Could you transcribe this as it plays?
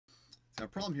The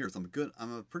problem here is I'm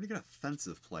a pretty good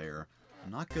offensive player.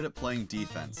 I'm not good at playing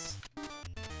defense.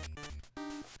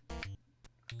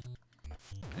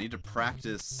 I need to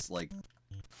practice, like,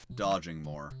 dodging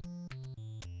more.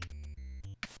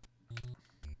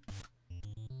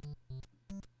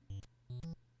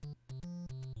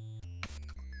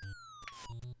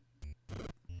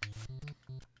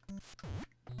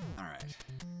 Alright.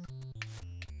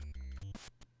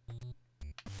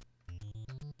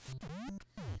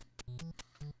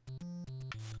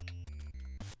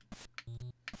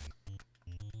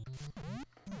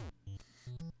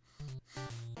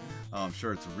 Oh, I'm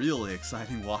sure it's really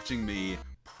exciting watching me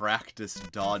practice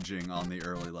dodging on the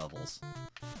early levels.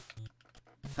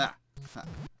 Ha! Ha!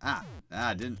 Ah!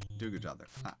 Ah, didn't do a good job there.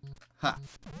 Ha! Ha!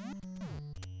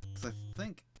 Because I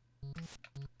think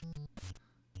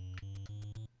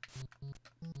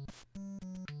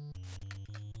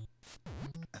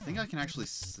I can actually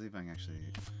see if I can actually...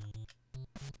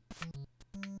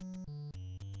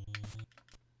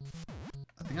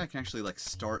 I think I can actually, like,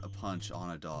 start a punch on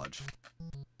a dodge.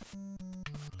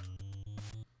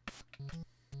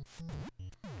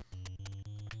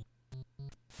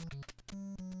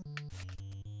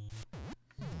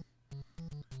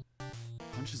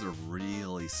 Punches are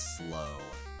really slow.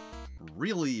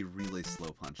 Really, really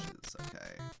slow punches.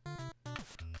 Okay.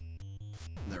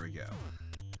 There we go.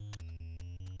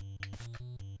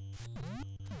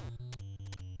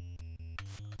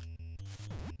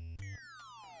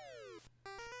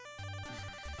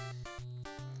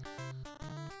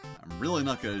 I'm really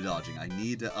not good at dodging. I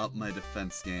need to up my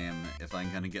defense game if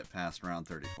I'm gonna get past round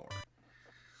 34.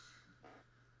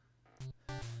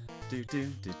 Do.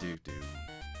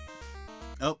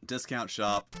 Oh, discount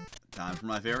shop. Time for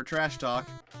my favorite trash talk.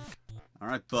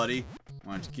 Alright, buddy.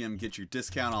 Why don't you get your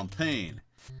discount on Pain?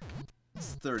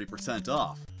 It's 30%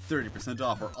 off. 30%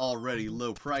 off are already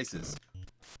low prices.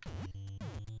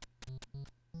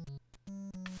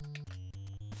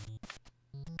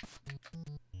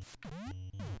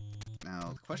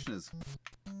 Now, the question is...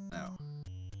 No.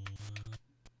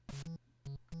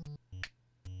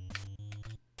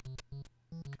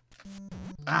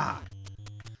 Ah!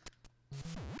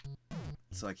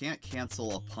 So I can't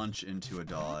cancel a punch into a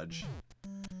dodge.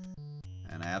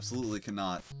 And I absolutely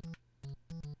cannot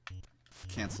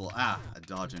cancel, a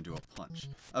dodge into a punch.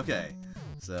 Okay,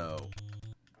 so...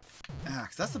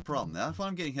 because that's the problem. That's when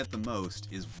I'm getting hit the most,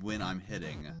 is when I'm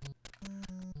hitting. And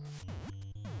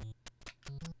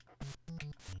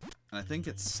I think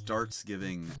it starts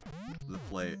giving the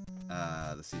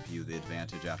CPU the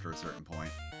advantage after a certain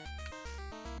point.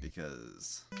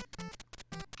 Because...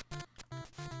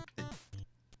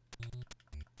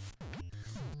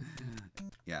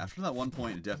 yeah, after that one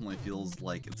point, it definitely feels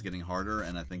like it's getting harder,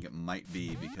 and I think it might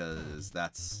be because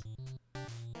that's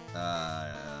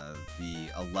the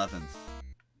 11th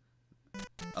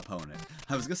opponent.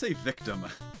 I was gonna say victim.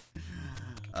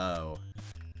 Oh.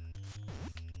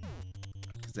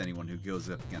 Because anyone who goes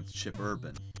up against Chip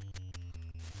Urban,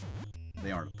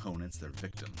 they aren't opponents, they're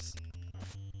victims.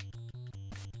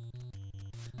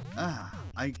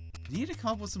 I need to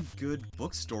come up with some good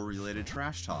bookstore-related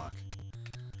trash talk.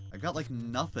 I've got, like,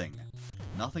 nothing.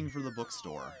 Nothing for the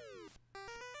bookstore.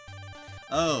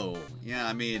 Oh, yeah,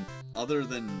 I mean, other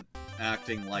than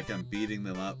acting like I'm beating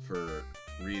them up for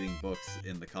reading books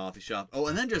in the coffee shop. Oh,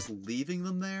 and then just leaving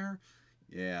them there?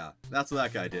 Yeah, that's what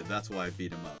that guy did. That's why I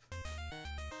beat him up.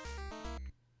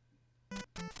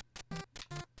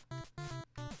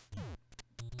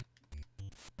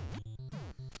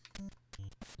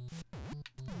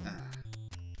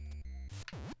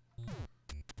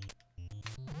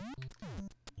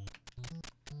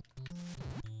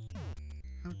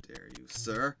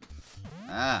 Sir.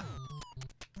 I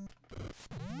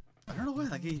don't know why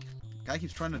that guy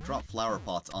keeps trying to drop flower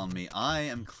pots on me. I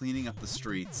am cleaning up the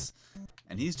streets,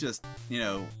 and he's just, you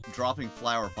know, dropping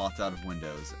flower pots out of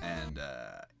windows, and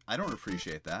I don't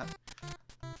appreciate that.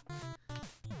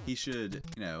 He should,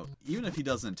 you know, even if he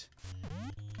doesn't,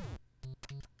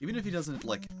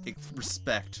 like,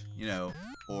 respect, you know,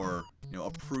 or, you know,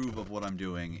 approve of what I'm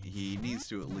doing, he needs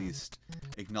to at least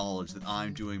acknowledge that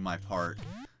I'm doing my part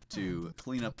to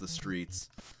clean up the streets,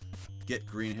 get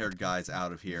green-haired guys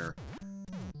out of here,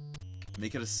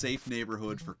 make it a safe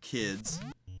neighborhood for kids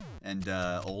and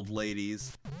old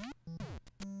ladies.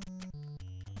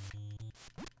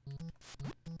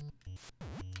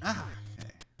 Okay.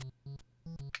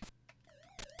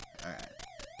 Alright.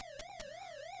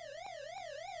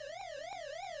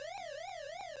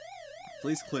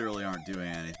 Police clearly aren't doing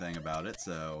anything about it,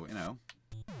 so, you know,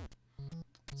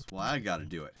 that's why I gotta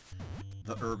do it.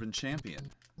 The urban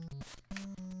champion.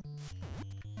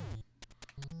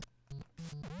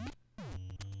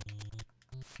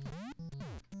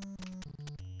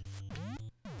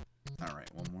 Alright,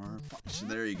 one more punch.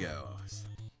 There you go.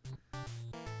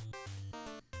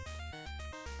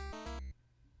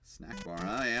 Snack bar,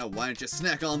 huh? Yeah, why don't you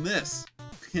snack on this?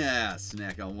 Yeah,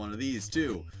 snack on one of these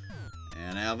too.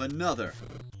 And have another.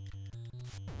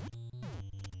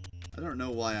 I don't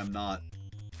know why I'm not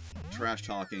trash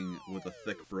talking with a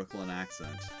thick Brooklyn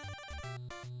accent.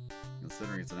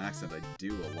 Considering it's an accent I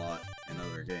do a lot in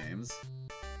other games.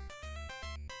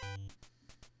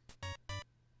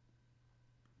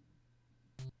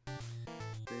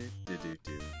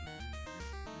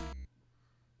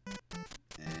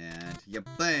 And yeah,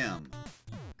 bam!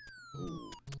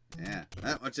 Ooh, yeah,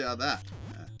 watch out that.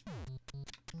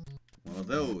 One of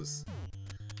those.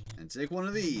 And take one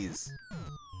of these.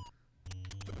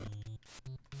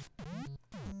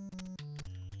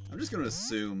 I'm just going to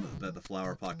assume that the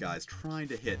flower pot guy is trying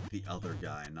to hit the other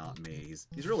guy, not me.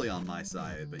 He's really on my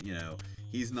side, but, you know,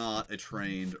 he's not a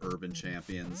trained urban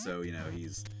champion, so, you know,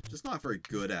 he's just not very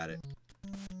good at it.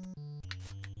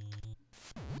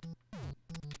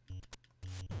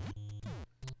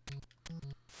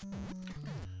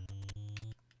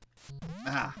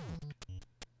 Ah!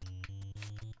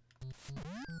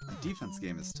 My defense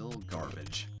game is still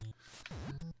garbage.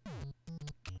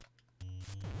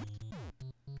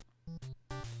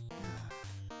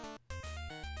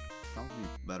 Probably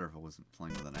better if I wasn't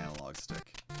playing with an analog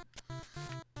stick.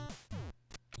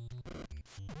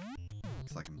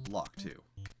 Because I can block too.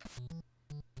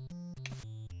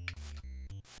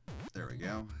 There we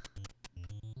go.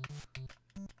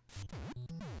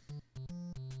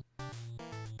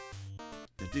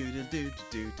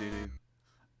 Do-do-do-do-do-do.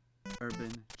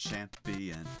 Urban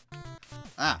champion.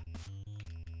 Ah!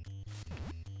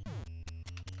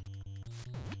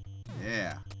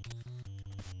 Yeah.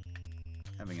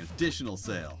 Having an additional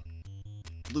sale.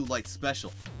 Blue light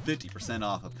special. 50%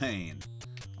 off of Pain.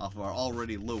 Off of our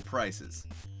already low prices.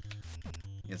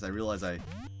 Yes, I realize I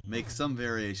make some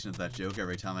variation of that joke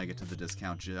every time I get to the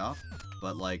discount shop.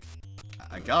 But, like,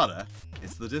 I gotta.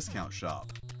 It's the discount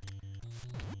shop.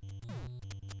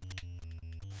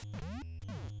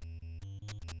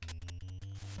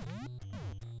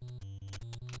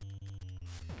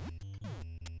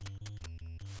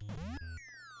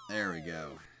 There we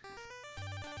go.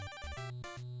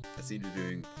 I seem to be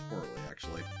doing poorly,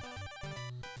 actually.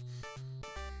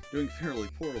 Doing fairly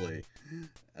poorly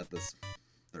at this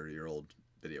 30-year-old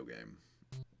video game.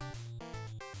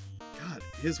 God,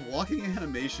 his walking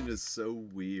animation is so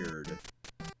weird.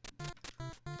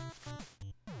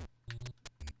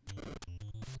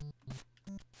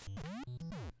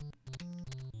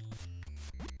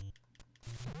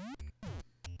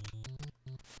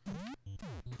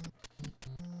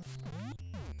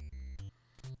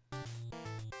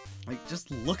 Like, just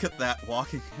look at that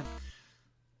walking.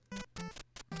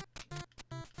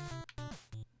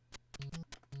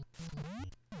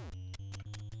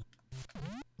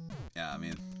 Yeah, I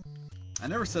mean, I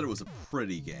never said it was a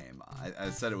pretty game.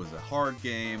 I said it was a hard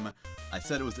game. I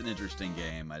said it was an interesting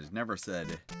game. I never said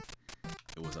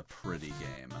it was a pretty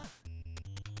game.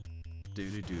 Do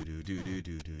do do do do do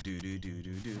do do do do do do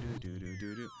do do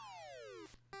do do.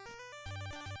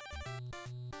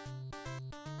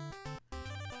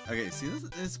 Okay, see, this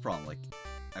is the problem. Like,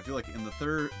 I feel like in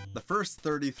the first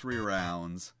 33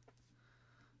 rounds,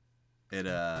 it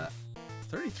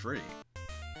 33.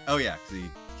 Oh yeah, because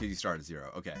you start at 0.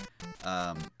 Okay,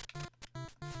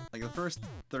 like the first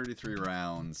 33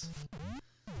 rounds,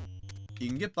 you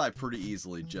can get by pretty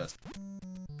easily just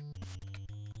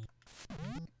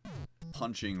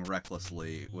punching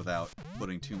recklessly without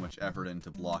putting too much effort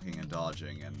into blocking and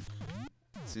dodging. And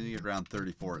as soon as you get around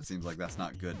 34, it seems like that's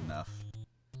not good enough.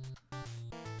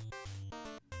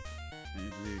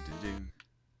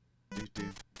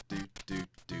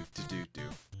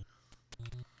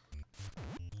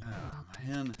 Oh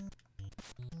man.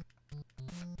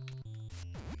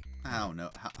 Oh no,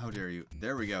 how dare you.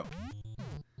 There we go.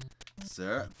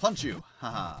 Sir, punch you!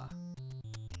 Haha.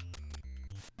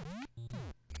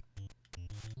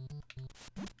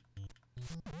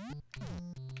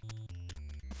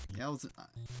 Yeah, I'll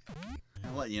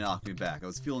let you knock me back. I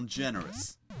was feeling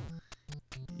generous.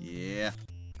 Yeah.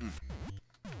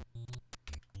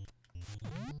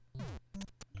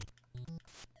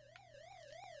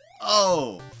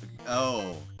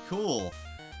 Oh, cool.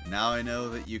 Now I know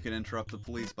that you can interrupt the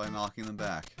police by knocking them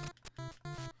back.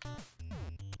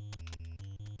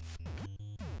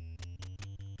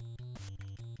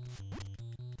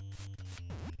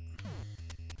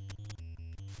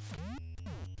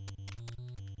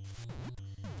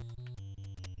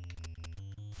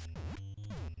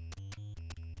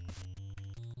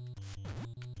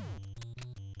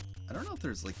 I don't know if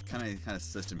there's like kind of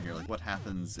system here. Like what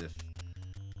happens if...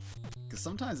 Because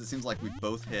sometimes it seems like we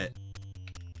both hit...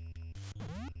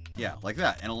 Yeah, like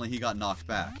that, and only he got knocked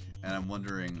back. And I'm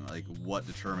wondering, like, what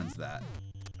determines that.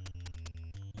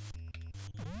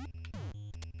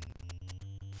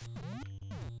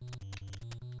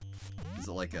 Is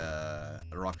it like a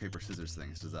rock, paper, scissors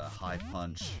thing? Does a high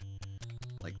punch,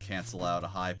 like, cancel out a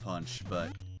high punch,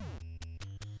 but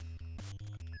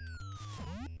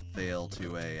fail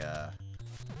to a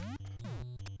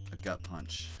gut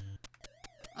punch?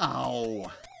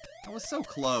 Ow! That was so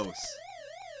close!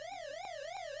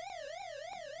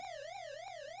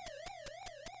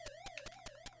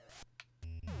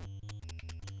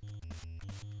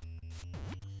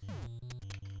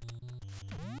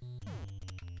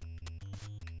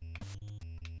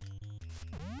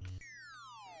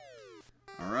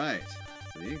 Alright,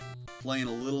 see? Playing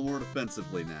a little more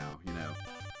defensively now, you know.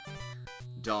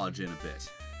 Dodge in a bit.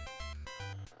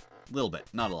 Little bit,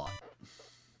 not a lot.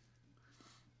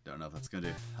 Don't know if that's going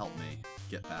to help me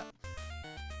get that.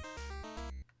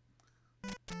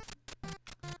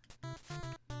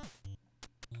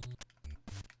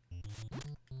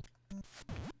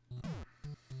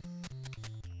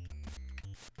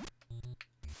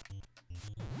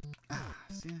 Ah,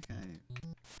 see, okay.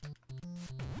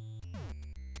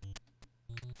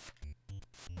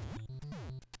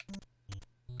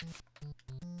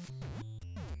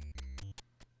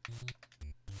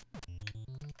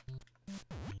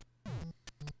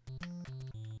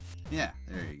 Yeah,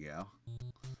 there you go.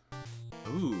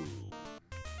 Ooh.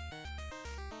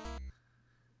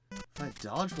 If I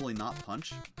dodge, will he not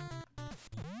punch?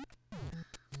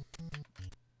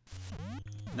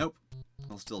 Nope.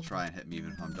 He'll still try and hit me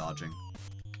even if I'm dodging.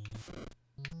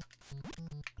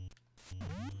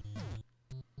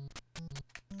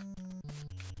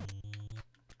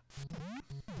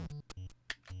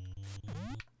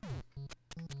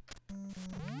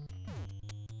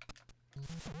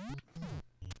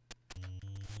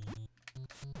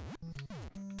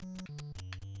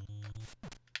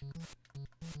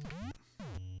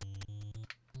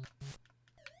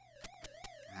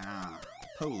 Ah,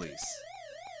 police.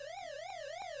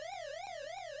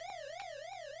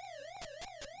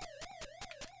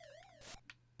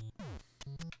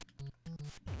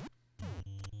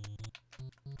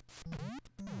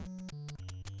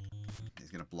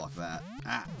 He's gonna block that.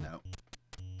 Ah, no.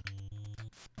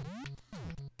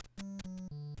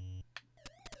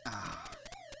 Ah,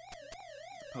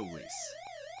 police.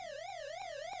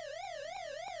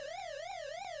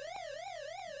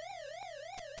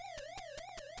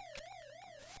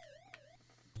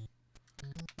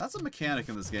 That's a mechanic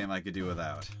in this game I could do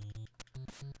without.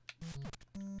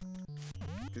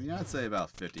 Because, you know, I'd say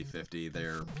about 50-50.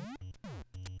 They're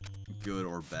good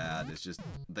or bad. It's just,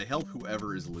 they help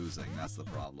whoever is losing. That's the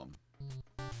problem.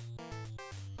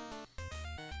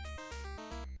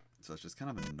 So it's just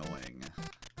kind of annoying.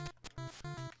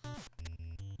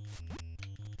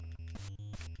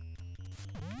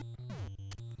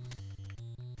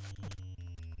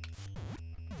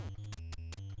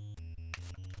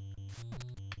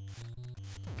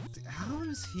 How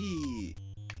does he...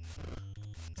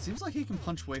 Seems like he can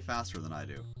punch way faster than I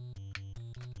do.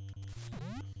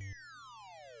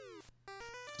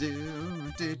 Do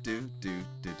do do do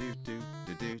do do do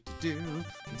do do do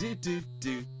do do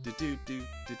do do do do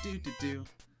do do do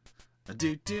a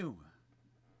do do.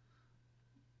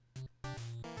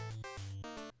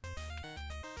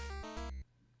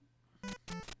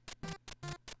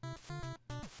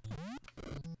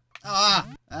 Ah!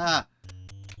 Ah!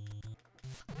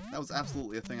 That was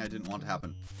absolutely a thing I didn't want to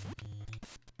happen.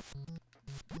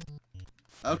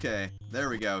 Okay, there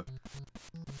we go.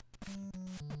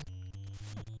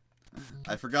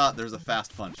 I forgot there's a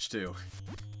fast punch, too.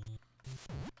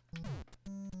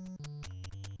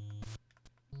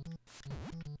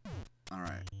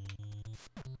 Alright.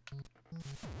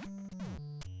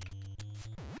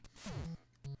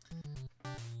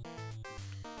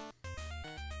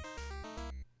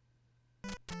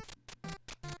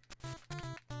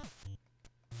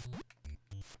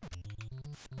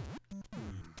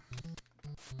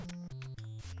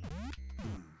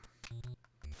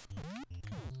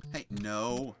 Hey,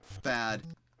 no. Bad.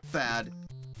 Bad.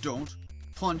 Don't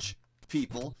punch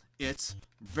people. It's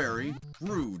very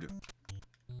rude.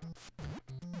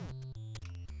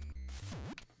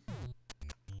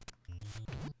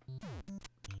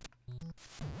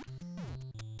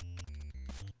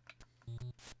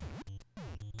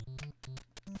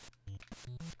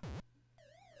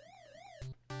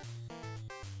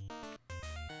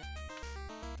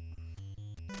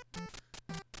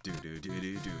 Do do do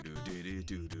do do do do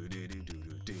do do do do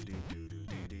do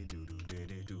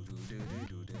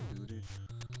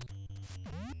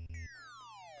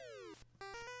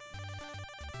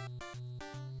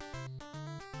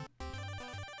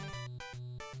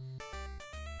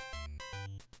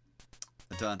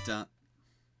Dun dun.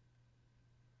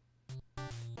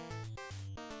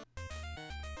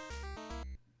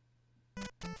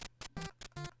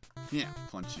 Yeah,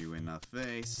 punch you in the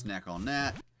face, snack on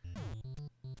that.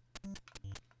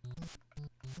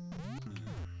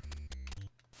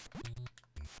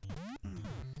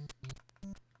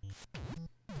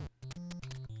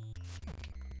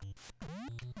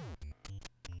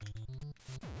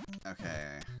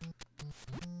 Okay.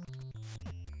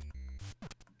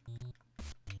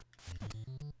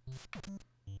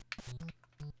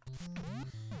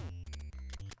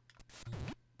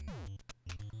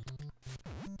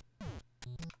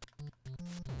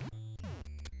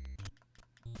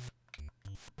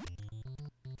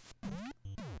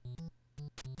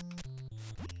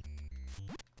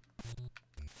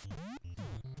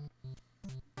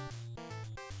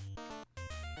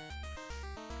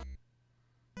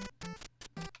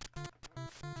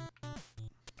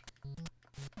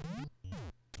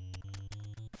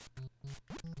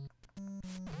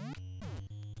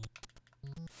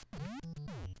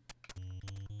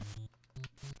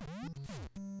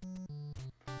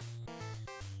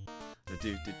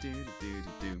 Do do do do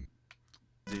do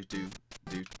do do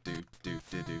do do do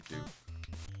do do do.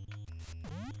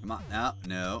 Come on now,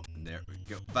 no, there we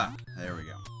go. Bah, there we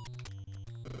go.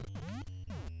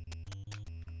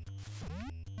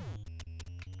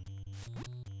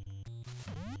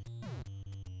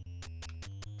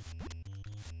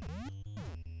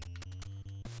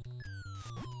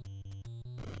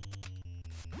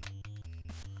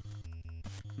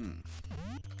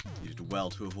 You did well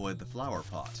to avoid the flower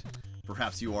pot.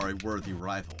 Perhaps you are a worthy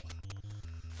rival.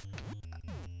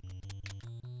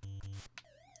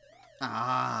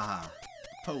 Ah!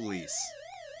 Police.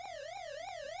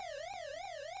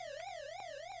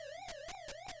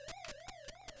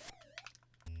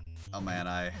 Oh man,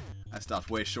 I stopped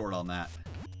way short on that.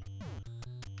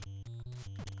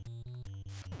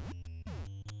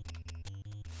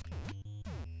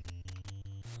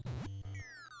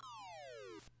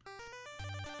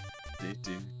 Do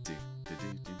do do do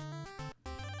do do.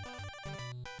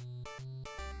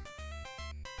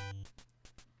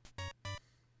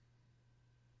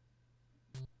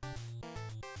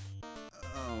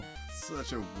 Oh,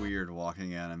 such a weird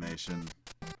walking animation.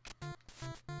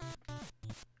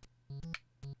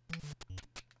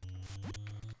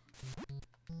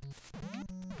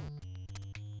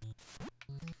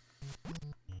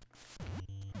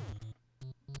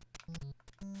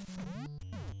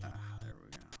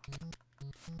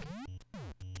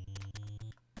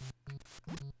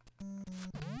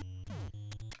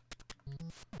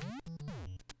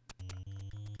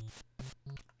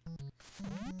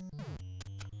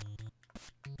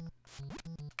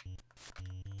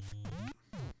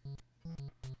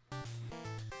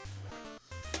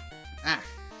 Ah!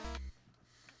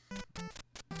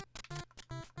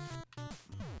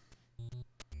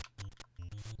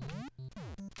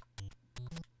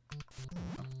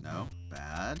 Oh, no,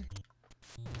 bad.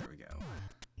 There we go.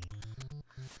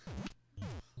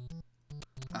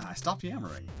 Ah, I stopped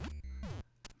yammering. I'm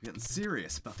getting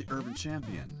serious about the urban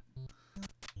champion.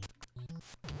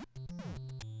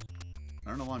 I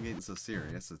don't know why I'm getting so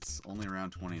serious. It's only around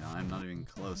 29. I'm not even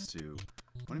close to...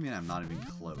 What do you mean I'm not even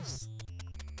close?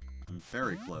 I'm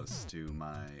very close to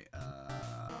my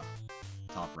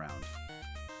top round.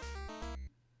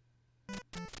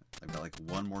 I've got like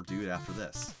one more dude after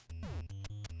this.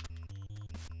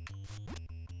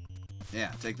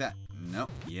 Yeah, take that.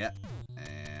 Nope. Yep.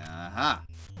 Aha!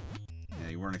 Yeah,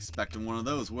 you weren't expecting one of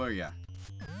those, were ya?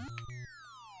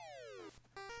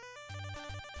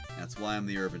 That's why I'm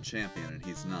the urban champion and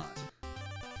he's not.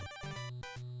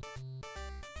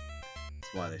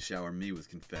 That's why they shower me with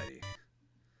confetti.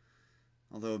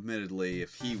 Although, admittedly,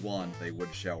 if he won, they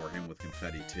would shower him with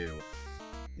confetti, too.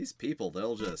 These people,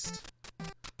 they'll just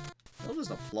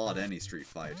applaud any street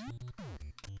fight.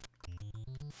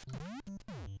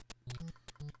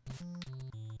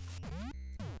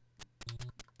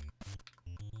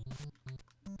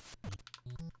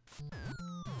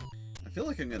 I feel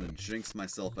like I'm gonna jinx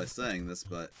myself by saying this,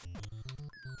 but...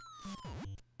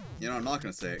 You know, I'm not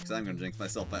gonna say it, because I'm gonna jinx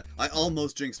myself, but I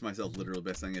almost jinxed myself literally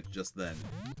by saying it just then.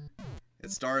 It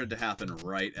started to happen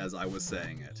right as I was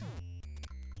saying it.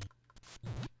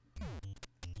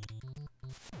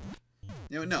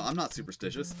 You know, no, I'm not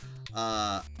superstitious.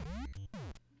 I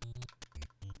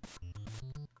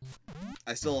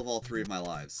still have all 3 of my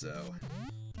lives, so...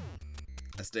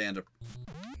 I stand a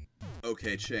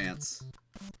okay chance.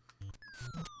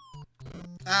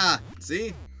 Ah!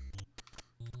 See?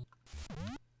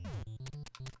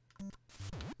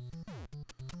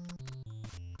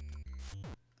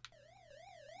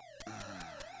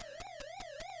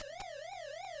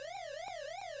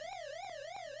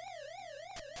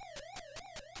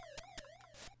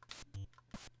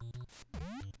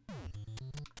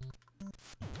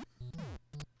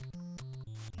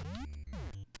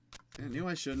 I knew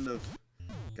I shouldn't have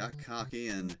got cocky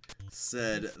and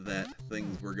said that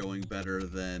things were going better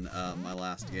than my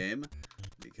last game,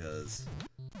 because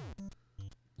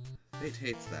fate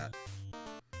hates that.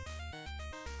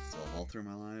 Still all through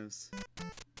my lives.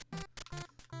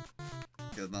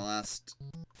 Because my last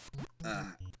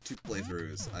 2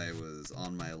 playthroughs, I was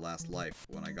on my last life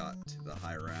when I got to the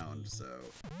high round, so...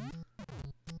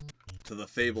 to the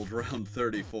fabled round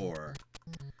 34.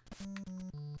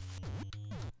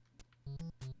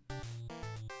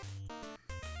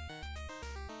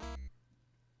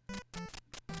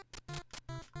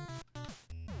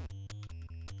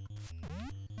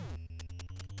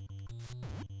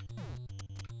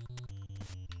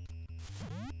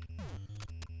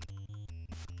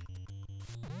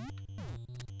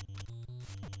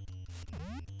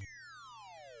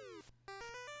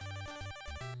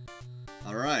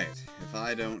 Alright, if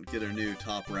I don't get a new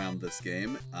top round this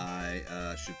game, I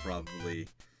should probably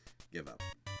give up.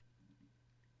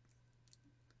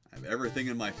 I have everything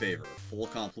in my favor. Full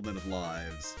complement of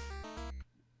lives.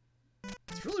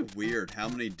 It's really weird how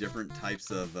many different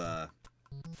types of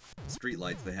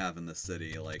streetlights they have in this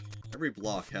city. Like, every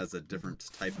block has a different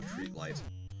type of streetlight.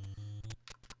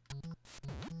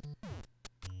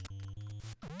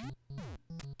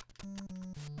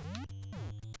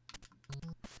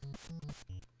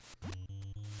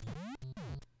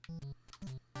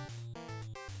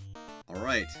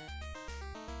 Alright.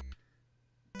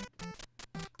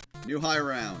 New high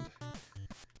round.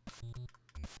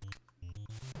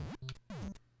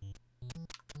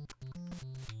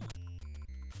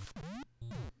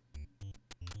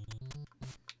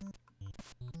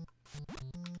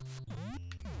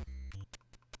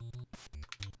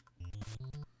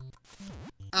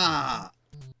 Ah!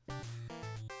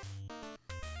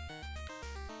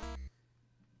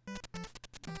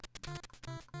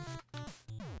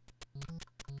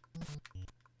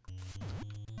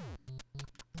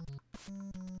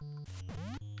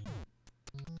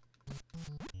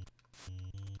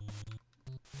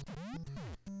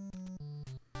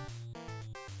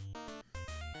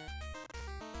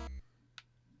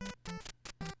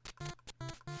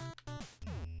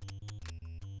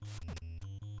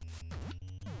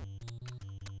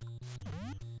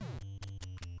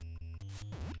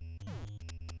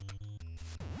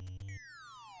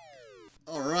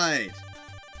 Alright.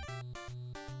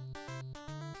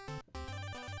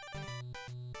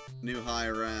 New high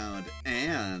round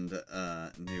and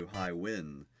new high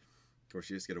win. Of course,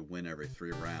 you just get a win every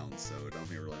 3 rounds, so I don't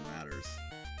think it really matters.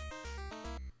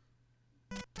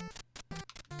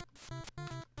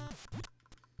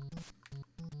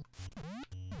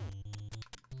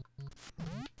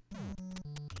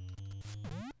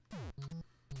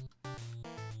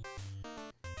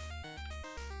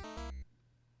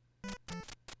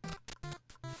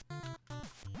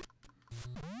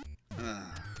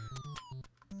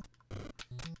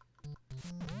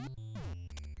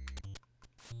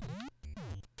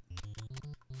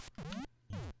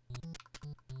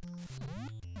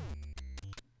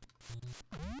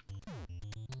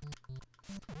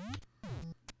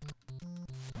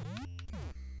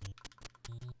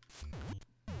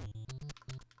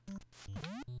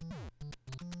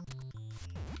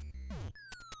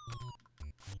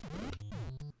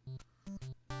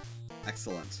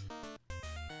 Excellent.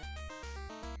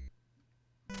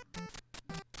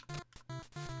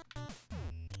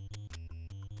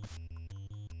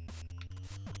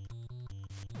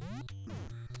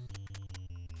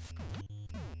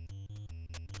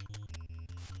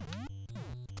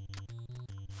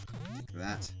 Take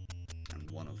that,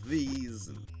 and one of these,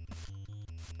 and...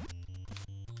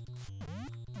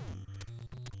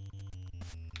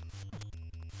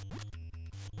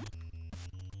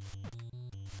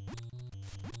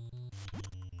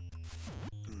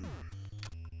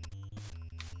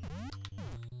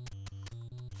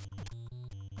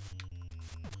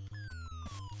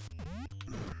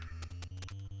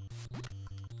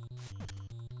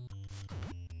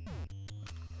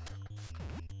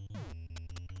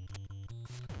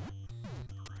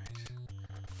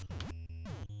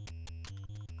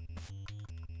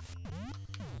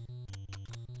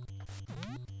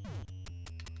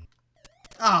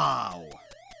 Ow!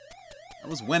 I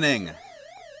was winning.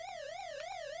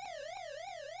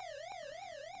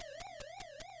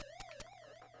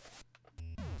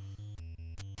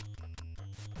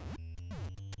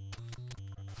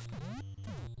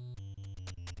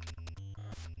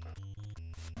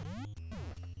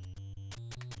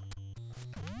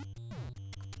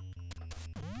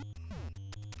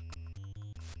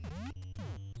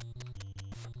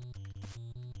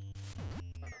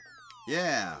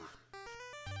 Yeah.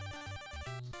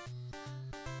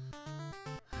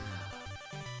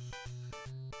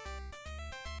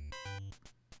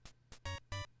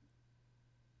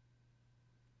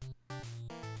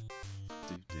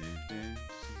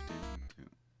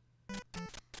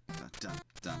 Dun,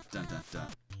 dun, dun, dun, dun.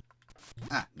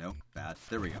 Ah, no, bad.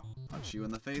 There we go. Punch you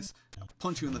in the face. Now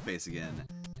punch you in the face again.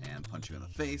 And punch you in the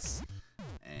face.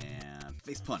 And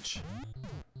face punch.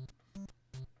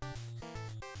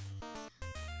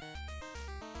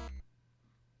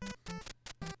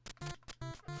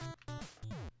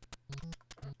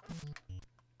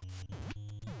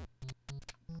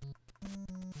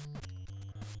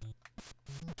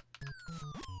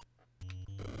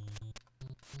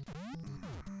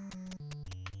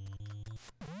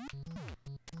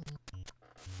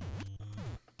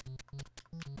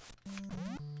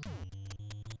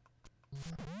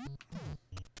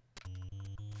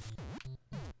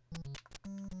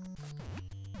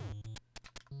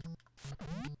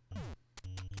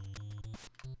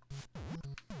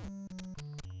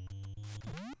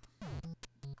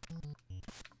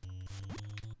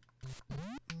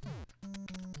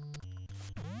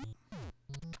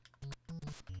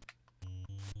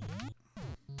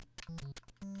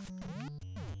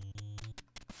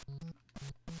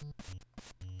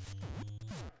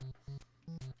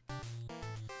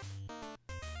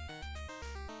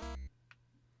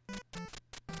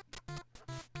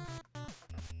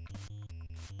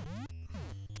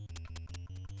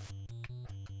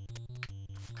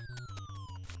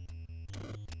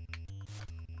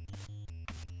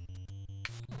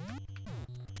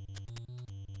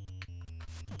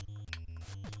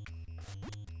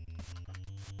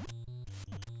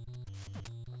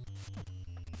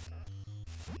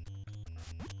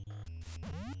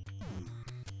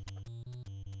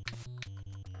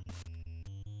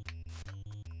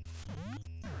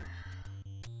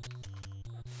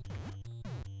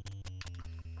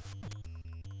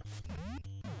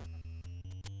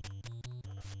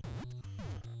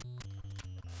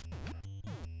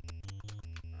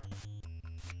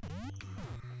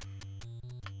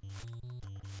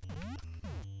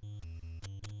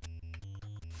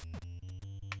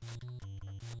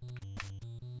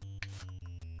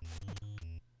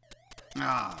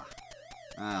 Ah.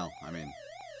 Well, I mean...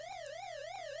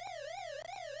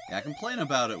 Yeah, I complain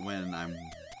about it when I'm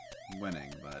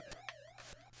winning, but...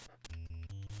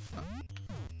 Oh,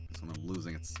 when I'm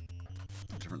losing, it's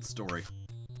a different story.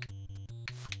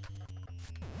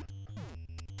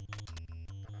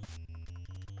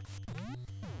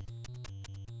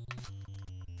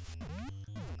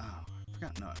 Oh, I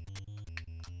forgot, no.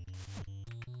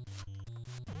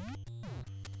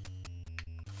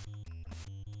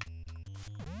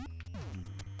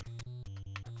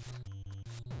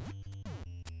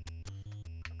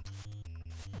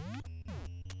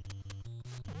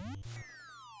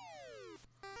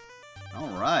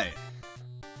 Alright.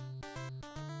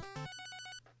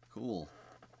 Cool.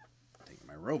 Taking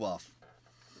my robe off.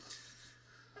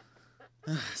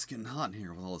 It's getting hot in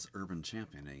here with all this urban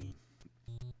championing.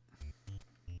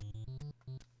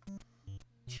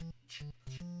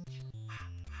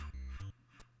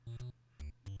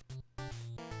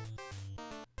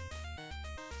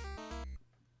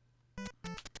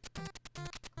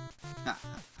 Ha,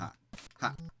 ha, ha,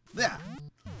 ha. There!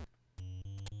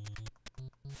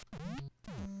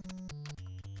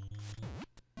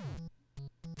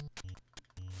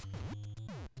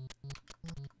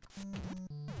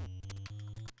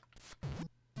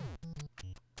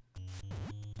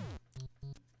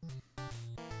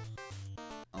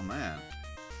 Oh man,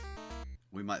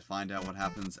 we might find out what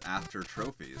happens after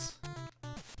trophies.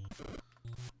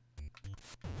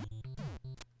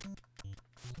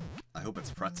 I hope it's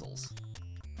pretzels.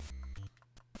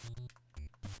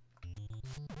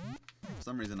 For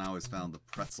some reason I always found the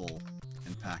pretzel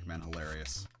in Pac-Man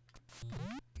hilarious.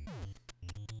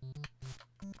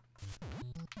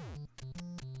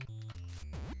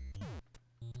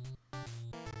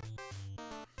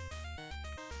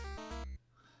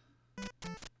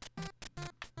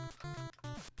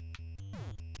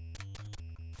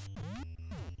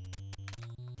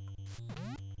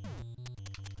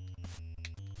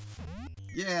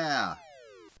 Yeah!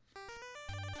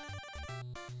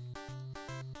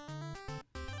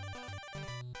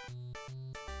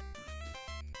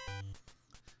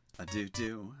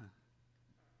 Do-do-do.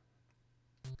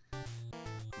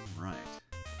 Alright.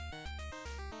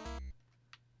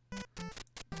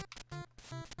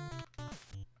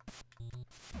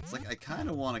 It's like I kind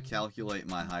of want to calculate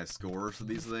my high scores for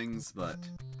these things, but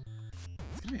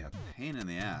it's going to be a pain in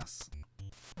the ass.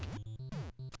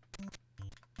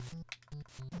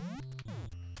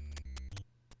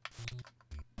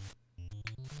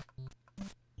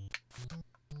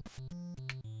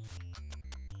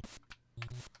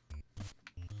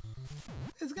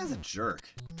 This guy's a jerk.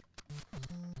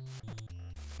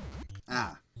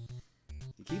 Ah.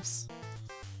 He keeps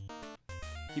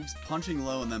punching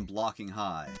low and then blocking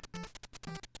high.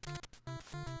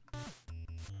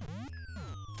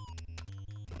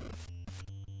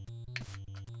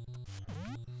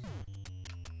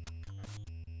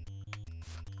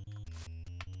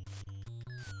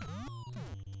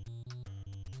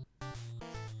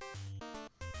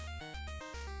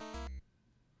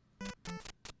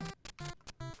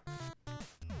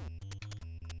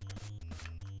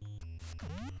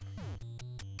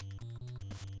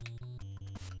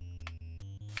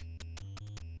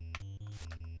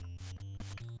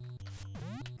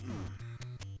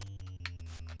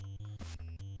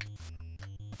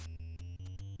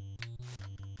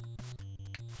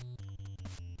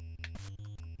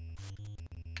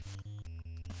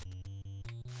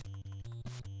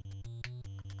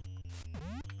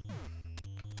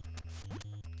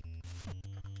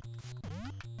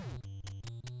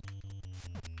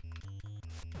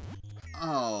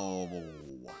 Oh.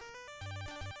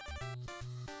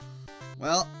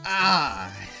 Well,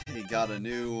 he got a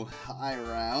new high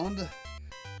round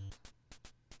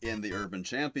in the Urban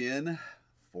Champion,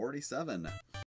 47.